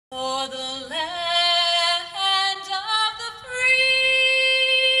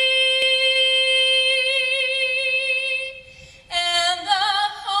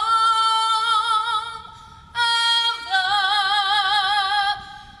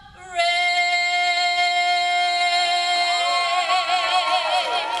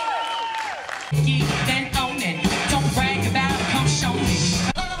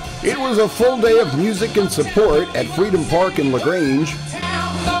was a full day of music and support at Freedom Park in LaGrange,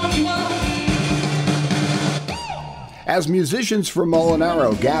 as musicians from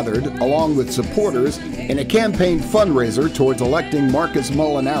Molinaro gathered, along with supporters, in a campaign fundraiser towards electing Marcus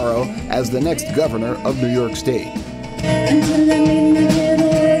Molinaro as the next governor of New York State.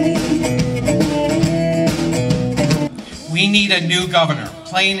 We need a new governor,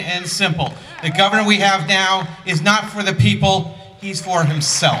 plain and simple. The governor we have now is not for the people, he's for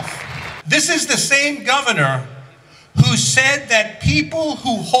himself. This is the same governor who said that people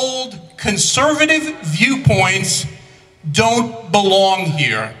who hold conservative viewpoints don't belong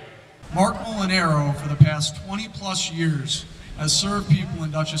here. Marc Molinaro, for the past 20+ years, has served people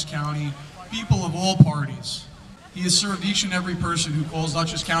in Dutchess County, people of all parties. He has served each and every person who calls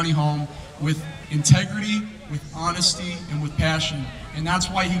Dutchess County home with integrity, with honesty, and with passion. And that's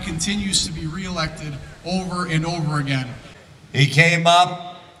why he continues to be reelected over and over again. He came up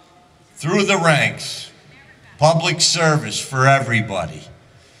through the ranks, public service for everybody.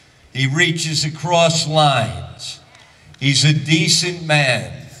 He reaches across lines. He's a decent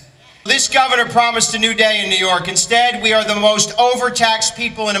man. This governor promised a new day in New York. Instead, we are the most overtaxed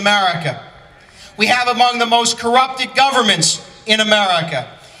people in America. We have among the most corrupted governments in America.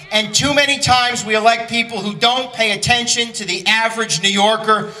 And too many times we elect people who don't pay attention to the average New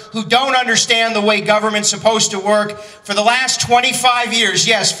Yorker, who don't understand the way government's supposed to work. For the last 25 years,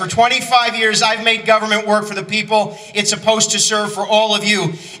 yes, for 25 years, I've made government work for the people it's supposed to serve for all of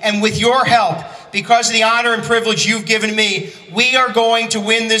you. And with your help, because of the honor and privilege you've given me, we are going to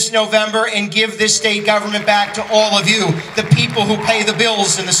win this November and give this state government back to all of you, the people who pay the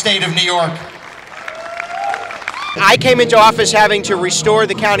bills in the state of New York. I came into office having to restore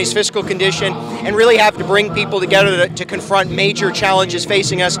the county's fiscal condition and really have to bring people together to confront major challenges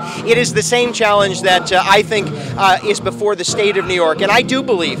facing us. It is the same challenge that I think is before the state of New York. And I do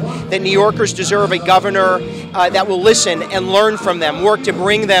believe that New Yorkers deserve a governor that will listen and learn from them, work to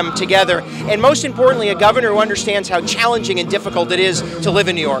bring them together. And most importantly, a governor who understands how challenging and difficult it is to live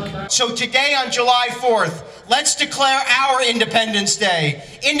in New York. So today on July 4th, let's declare our Independence Day.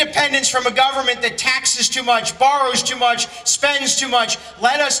 Independence from a government that taxes too much, borrows too much, spends too much.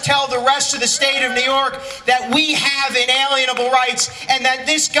 Let us tell the rest of the state of New York that we have inalienable rights and that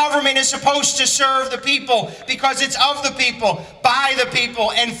this government is supposed to serve the people because it's of the people, by the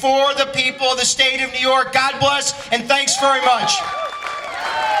people, and for the people of the state of New York. God bless, and thanks very much.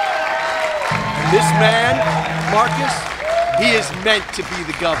 This man, Marcus, he is meant to be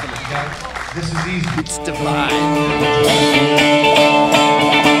the governor. This is easy. It's divine.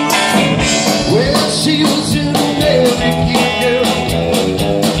 Well, she was in